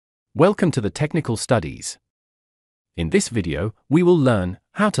Welcome to the Technical Studies. In this video, we will learn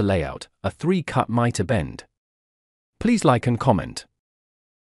how to lay out a 3-cut miter bend. Please like and comment.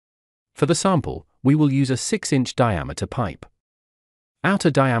 For the sample, we will use a 6-inch diameter pipe.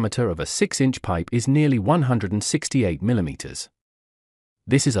 Outer diameter of a 6-inch pipe is nearly 168 millimeters.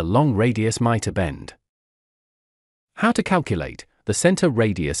 This is a long radius miter bend. How to calculate the center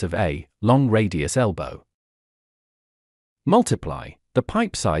radius of a long radius elbow. Multiply the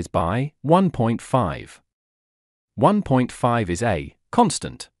pipe size by 1.5. 1.5 is a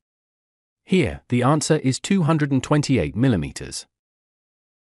constant. Here, the answer is 228 millimeters.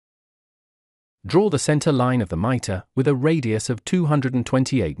 Draw the center line of the miter with a radius of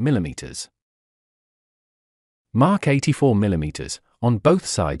 228 millimeters. Mark 84 millimeters on both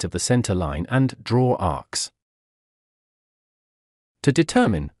sides of the center line and draw arcs. To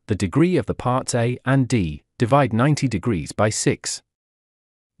determine the degree of the parts A and D, divide 90 degrees by 6.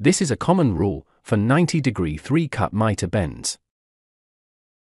 This is a common rule for 90-degree 3-cut miter bends.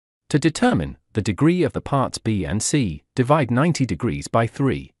 To determine the degree of the parts B and C, divide 90 degrees by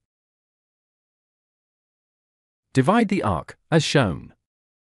 3. Divide the arc as shown.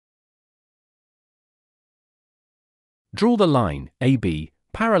 Draw the line AB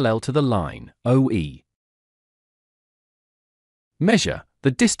parallel to the line OE. Measure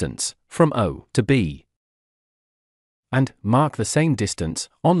the distance from O to B. And mark the same distance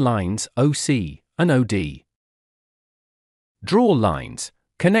on lines OC and OD. Draw lines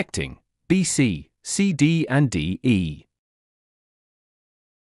connecting BC, CD and DE.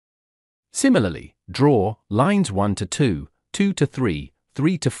 Similarly, draw lines 1 to 2, 2 to 3,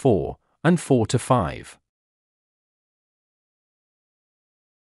 3 to 4, and 4 to 5.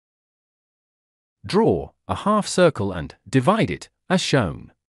 Draw a half circle and divide it as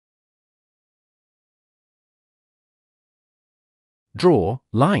shown. Draw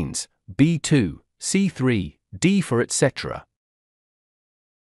lines B2, C3, D4 etc.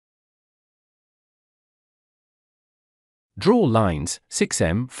 Draw lines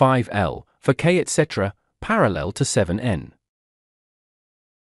 6M, 5L for K etc. parallel to 7N.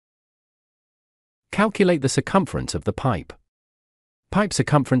 Calculate the circumference of the pipe. Pipe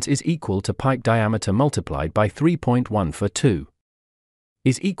circumference is equal to pipe diameter multiplied by 3.1 for 2.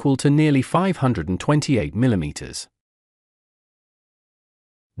 Is equal to nearly 528 millimeters.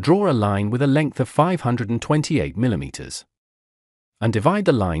 Draw a line with a length of 528 millimeters. And divide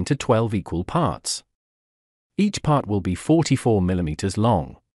the line to 12 equal parts. Each part will be 44 millimeters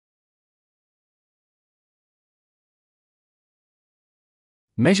long.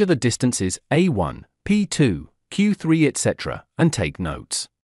 Measure the distances A1, P2, Q3 etc. and take notes.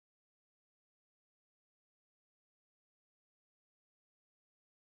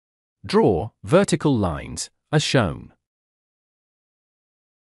 Draw vertical lines as shown.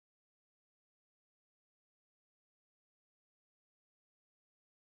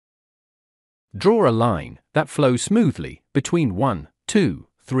 Draw a line that flows smoothly between 1, 2,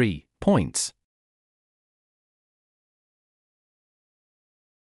 3 points.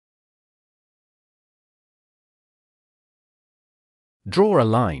 Draw a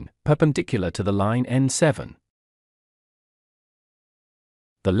line perpendicular to the line N7.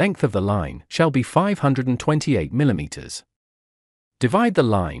 The length of the line shall be 528 millimeters. Divide the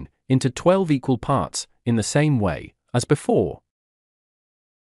line into 12 equal parts in the same way as before.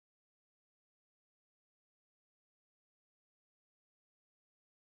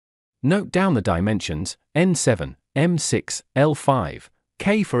 Note down the dimensions N7, M6, L5,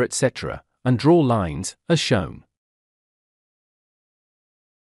 K4 etc. and draw lines as shown.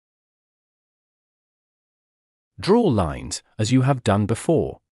 Draw lines as you have done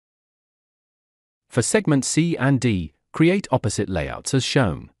before. For segments C and D, create opposite layouts as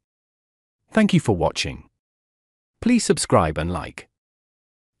shown. Thank you for watching. Please subscribe and like.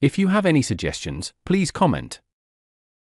 If you have any suggestions, please comment.